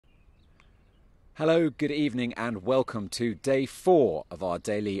Hello, good evening, and welcome to day 4 of our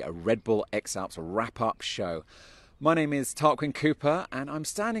daily Red Bull X-Alps wrap-up show. My name is Tarquin Cooper, and I'm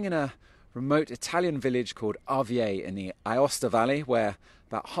standing in a remote Italian village called Arvier in the Aosta Valley, where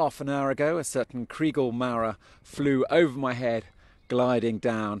about half an hour ago a certain Kriegel Maurer flew over my head, gliding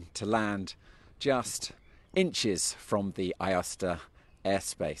down to land just inches from the Aosta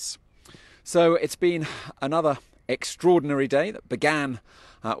airspace. So it's been another extraordinary day that began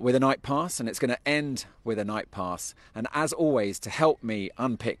with a night pass, and it's going to end with a night pass. And as always, to help me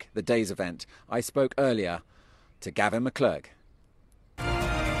unpick the day's event, I spoke earlier to Gavin McClurg.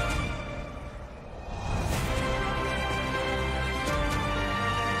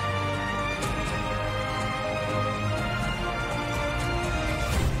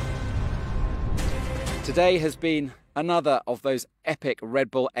 Today has been another of those epic Red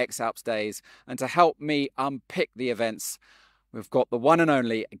Bull X-Alps days, and to help me unpick the events, we've got the one and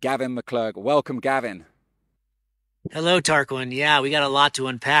only Gavin McClurg. Welcome, Gavin. Hello, Tarquin. Yeah, we got a lot to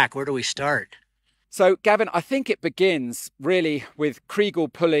unpack. Where do we start? So, Gavin, I think it begins really with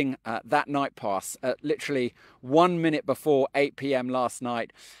Kriegel pulling that night pass at literally 1 minute before 8 p.m. last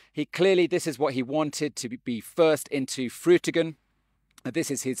night. This is what he wanted, to be first into Frutigen.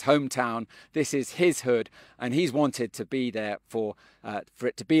 This is his hometown, this is his hood, and he's wanted to be there for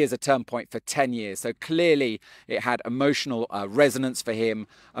it to be as a turn point for 10 years. So clearly it had emotional resonance for him,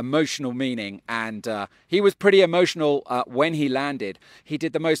 emotional meaning, and he was pretty emotional when he landed. He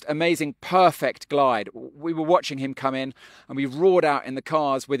did the most amazing, perfect glide. We were watching him come in, and we roared out in the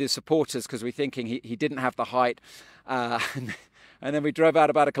cars with his supporters because we were thinking he didn't have the height. And then we drove out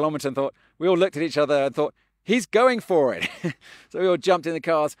about a kilometre and we all looked at each other and thought, he's going for it. So we all jumped in the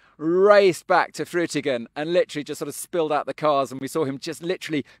cars, raced back to Frutigen, and literally just sort of spilled out the cars. And we saw him just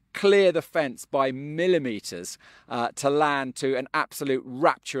literally clear the fence by millimetres to land to an absolute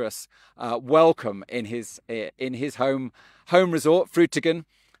rapturous welcome in his home resort, Frutigen.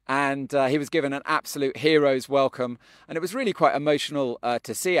 And he was given an absolute hero's welcome. And it was really quite emotional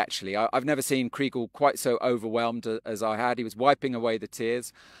to see, actually. I've never seen Kriegel quite so overwhelmed as I had. He was wiping away the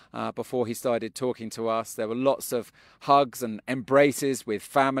tears before he started talking to us. There were lots of hugs and embraces with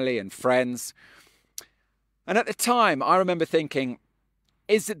family and friends. And at the time, I remember thinking,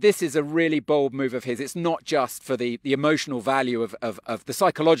 this is a really bold move of his. It's not just for the emotional value of the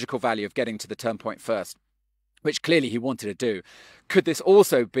psychological value of getting to the turn point first, which clearly he wanted to do. Could this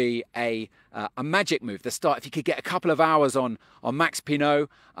also be a magic move? The start, if he could get a couple of hours on Max Pinot,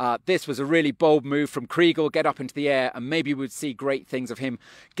 this was a really bold move from Kriegel, get up into the air, and maybe we'd see great things of him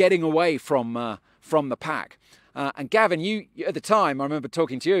getting away from the pack. And Gavin, you at the time, I remember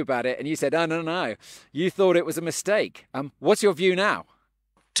talking to you about it, and you said, "Oh, no, you thought it was a mistake." What's your view now?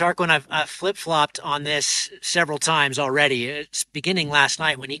 Tarquin, I've flip-flopped on this several times already. It's beginning last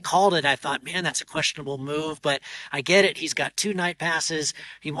night. When he called it, I thought, man, that's a questionable move, but I get it. He's got 2 night passes.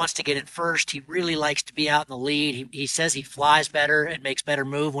 He wants to get it first. He really likes to be out in the lead. He says he flies better and makes better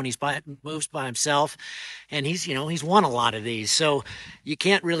move when moves by himself. And he's won a lot of these, so you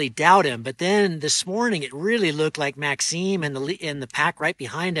can't really doubt him. But then this morning, it really looked like Maxime and the pack right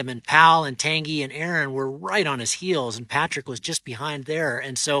behind him, and Pal and Tanguy and Aaron were right on his heels, and Patrick was just behind there.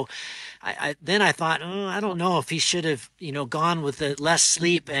 And so then I thought, I don't know if he should have, gone with the less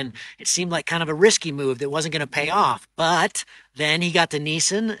sleep, and it seemed like kind of a risky move that wasn't going to pay off. But then he got to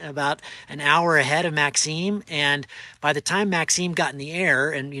Nice about an hour ahead of Maxime, and by the time Maxime got in the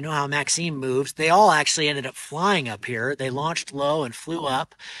air, and you know how Maxime moves, they all actually ended up flying up here. They launched low and flew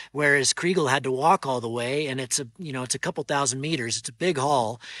up, whereas Kriegel had to walk all the way, and it's a couple thousand meters. It's a big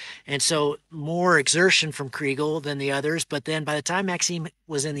haul, and so more exertion from Kriegel than the others. But then by the time Maxime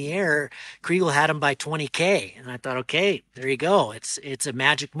was in the air, Kriegel had him by 20K, and I thought, okay, there you go. It's a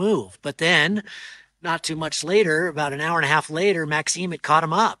magic move. But then not too much later, about an hour and a half later, Maxime had caught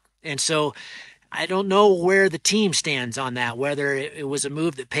him up. And so I don't know where the team stands on that, whether it was a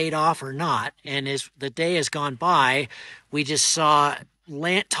move that paid off or not. And as the day has gone by, we just saw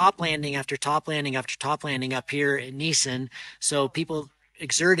top landing after top landing after top landing up here in Nice. So people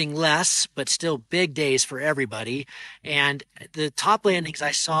exerting less, but still big days for everybody. And the top landings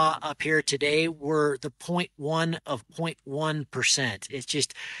I saw up here today were the 0.1 of 0.1%.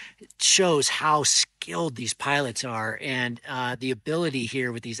 It shows how skilled these pilots are, and the ability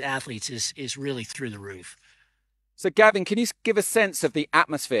here with these athletes is really through the roof. So Gavin, can you give a sense of the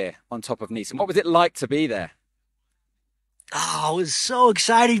atmosphere on top of Nice, and what was it like to be there? Oh, it was so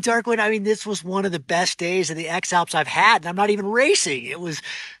exciting, Tarquin. I mean, this was one of the best days of the X-Alps I've had, and I'm not even racing. It was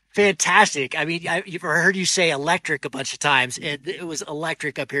Fantastic. I mean, you've heard you say electric a bunch of times. It was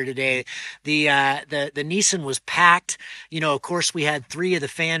electric up here today. The Nissan was packed. You know, of course, we had three of the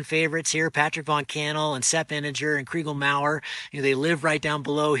fan favorites here: Patrick Von Cannell and Sepp Eniger and Kriegel Maurer. You know, they live right down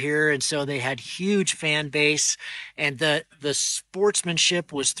below here, and so they had huge fan base, and the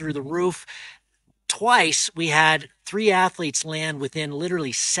sportsmanship was through the roof. Twice we had three athletes land within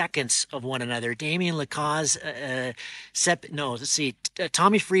literally seconds of one another. Damien Lacaze,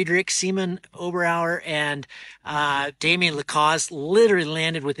 Tommy Friedrich, Simon Oberauer, and Damien Lacaze literally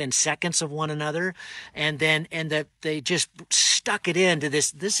landed within seconds of one another, and they just stuck it into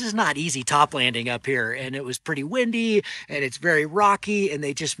this. This is not easy top landing up here, and it was pretty windy and it's very rocky, and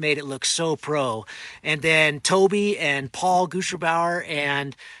they just made it look so pro. And then Toby and Paul Guscherbauer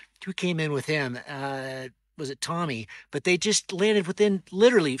and who came in with him? Was it Tommy? But they just landed within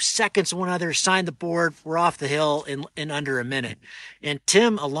literally seconds of one another, signed the board, were off the hill in under a minute. And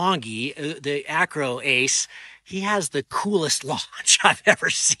Tim Alongi, the acro ace, he has the coolest launch I've ever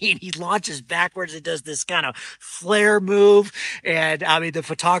seen. He launches backwards and does this kind of flare move. And I mean, the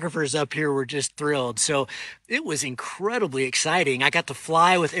photographers up here were just thrilled. So it was incredibly exciting. I got to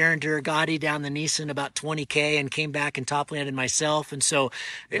fly with Aaron Duragati down the Nissan about 20K and came back and top landed myself. And so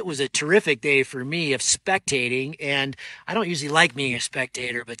it was a terrific day for me of spectating. And I don't usually like being a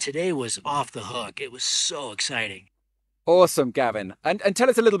spectator, but today was off the hook. It was so exciting. Awesome, Gavin. And tell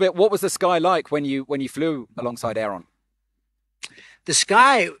us a little bit, what was the sky like when you flew alongside Aaron? The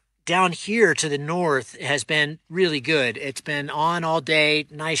sky down here to the north has been really good. It's been on all day,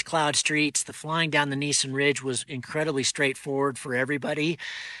 nice cloud streets. The flying down the Nissan Ridge was incredibly straightforward for everybody.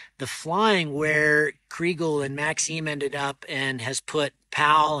 The flying where Kriegel and Maxime ended up and has put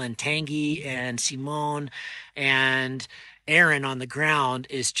Powell and Tanguy and Simone and Aaron on the ground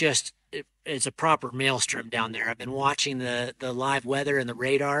is just it's a proper maelstrom down there. I've been watching the live weather and the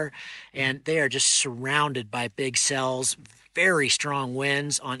radar, and they are just surrounded by big cells, very strong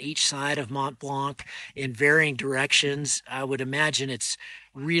winds on each side of Mont Blanc in varying directions. I would imagine it's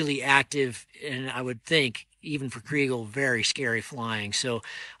really active, and I would think even for Kriegel, very scary flying. So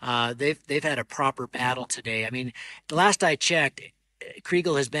they've had a proper battle today. I mean, the last I checked,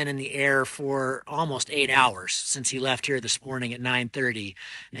 Kriegel has been in the air for almost 8 hours since he left here this morning at 9:30,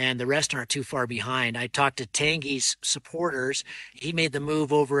 and the rest aren't too far behind. I talked to Tanguy's supporters. He made the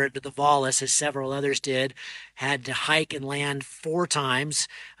move over at the Vallis, as several others did, had to hike and land 4 times.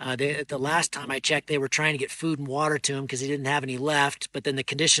 The last time I checked, they were trying to get food and water to him because he didn't have any left, but then the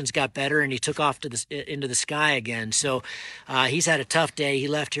conditions got better and he took off into the sky again. So he's had a tough day. He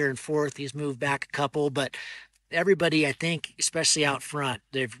left here in 4th. He's moved back a couple, but everybody, I think, especially out front,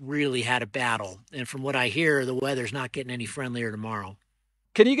 they've really had a battle. And from what I hear, the weather's not getting any friendlier tomorrow.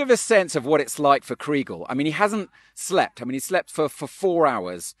 Can you give a sense of what it's like for Kriegel? I mean, he hasn't slept. I mean, he slept for 4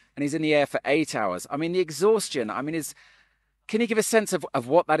 hours and he's in the air for 8 hours. I mean, the exhaustion, I mean, can you give a sense of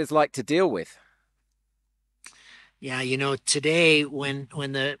what that is like to deal with? Yeah, you know, today when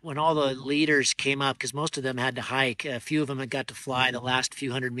all the leaders came up, because most of them had to hike, a few of them had got to fly the last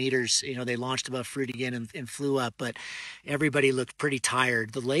few hundred meters. You know, they launched above fruit again and flew up, but everybody looked pretty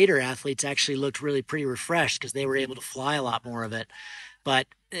tired. The later athletes actually looked really pretty refreshed because they were able to fly a lot more of it. But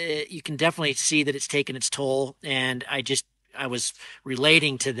you can definitely see that it's taken its toll, and I was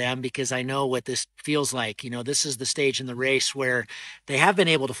relating to them because I know what this feels like. You know, this is the stage in the race where they have been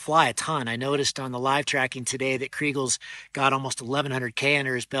able to fly a ton. I noticed on the live tracking today that Kriegel's got almost 1,100K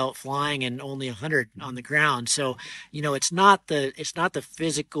under his belt flying and only 100 on the ground. So, you know, it's not the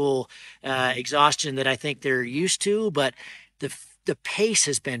physical exhaustion that I think they're used to, but the pace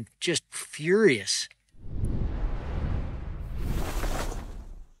has been just furious.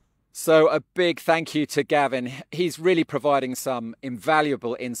 So a big thank you to Gavin. He's really providing some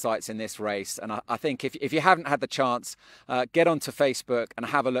invaluable insights in this race. And I think if you haven't had the chance, get onto Facebook and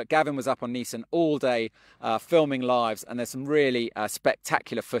have a look. Gavin was up on Nissan all day filming lives, and there's some really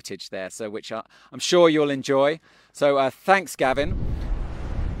spectacular footage there, so which I'm sure you'll enjoy. So thanks, Gavin.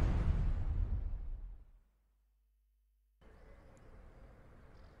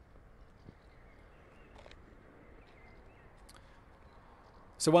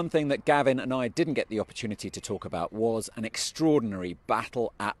 So one thing that Gavin and I didn't get the opportunity to talk about was an extraordinary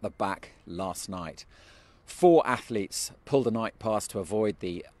battle at the back last night. 4 athletes pulled a night pass to avoid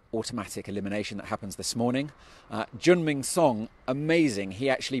the automatic elimination that happens this morning. Junming Song, amazing. He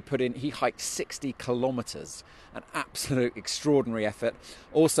hiked 60 kilometers, an absolute extraordinary effort.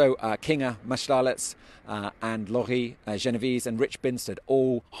 Also, Kinga Maschdalitz and Laurie Genevieve and Rich Binstead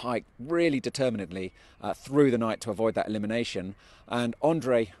all hiked really determinedly through the night to avoid that elimination. And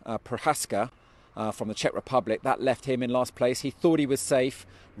Andre Prohaska from the Czech Republic. That left him in last place. He thought he was safe.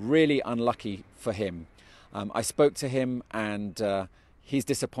 Really unlucky for him. I spoke to him, and he's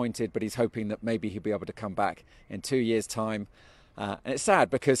disappointed, but he's hoping that maybe he'll be able to come back in 2 years' time. And it's sad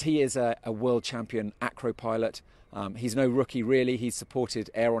because he is a world champion acro pilot. He's no rookie, really. He's supported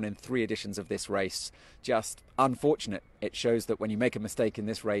Aaron in 3 editions of this race. Just unfortunate. It shows that when you make a mistake in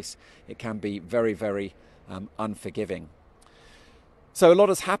this race, it can be very, very unforgiving. So a lot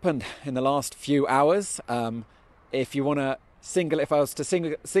has happened in the last few hours. If you want to if I was to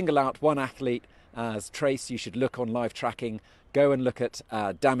single out one athlete as Trace, you should look on live tracking. Go and look at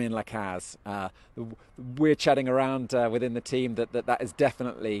Damien Lacaze. We're chatting around within the team that is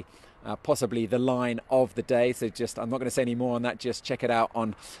definitely possibly the line of the day. So I'm not going to say any more on that. Just check it out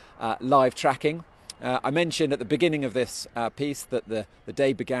on live tracking. I mentioned at the beginning of this piece that the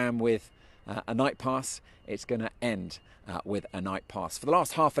day began with a night pass. It's going to end with a night pass. For the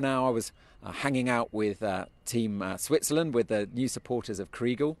last half an hour, I was hanging out with Team Switzerland, with the new supporters of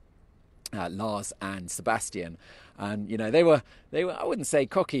Kriegel, Lars and Sebastian. And, you know, they were, I wouldn't say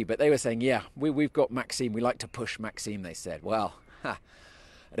cocky, but they were saying, yeah, we've got Maxime. We like to push Maxime, they said. Well, at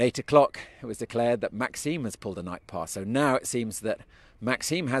 8 o'clock, it was declared that Maxime has pulled a night pass. So now it seems that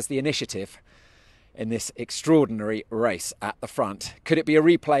Maxime has the initiative in this extraordinary race at the front. Could it be a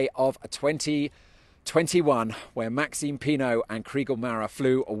replay of a 2021 where Maxime Pinot and Kriegel Mara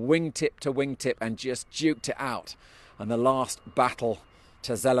flew a wingtip to wingtip and just duked it out? And the last battle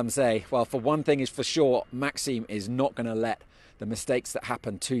to Zellamzee. Well, for one thing is for sure, Maxime is not going to let the mistakes that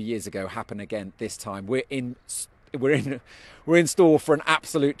happened 2 years ago happen again this time. We're in store for an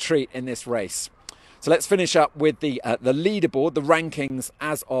absolute treat in this race. So let's finish up with the leaderboard, the rankings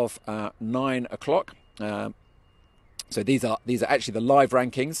as of 9 o'clock. So these are actually the live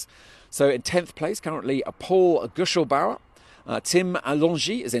rankings. So in 10th place currently, Paul Guschelbauer. Tim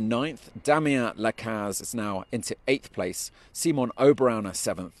Alongi is in 9th. Damien Lacaze is now into 8th place. Simon Oberauner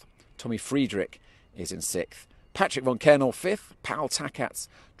 7th. Tommy Friedrich is in 6th. Patrick von Kernel 5th. Paul Takats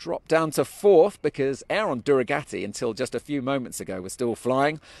dropped down to 4th because Aaron Duragati, until just a few moments ago, was still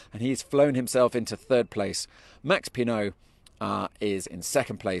flying, and he's flown himself into 3rd place. Max Pinot is in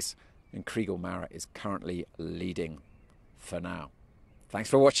 2nd place, and Kriegel Mara is currently leading for now. Thanks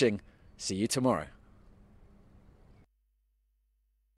for watching. See you tomorrow.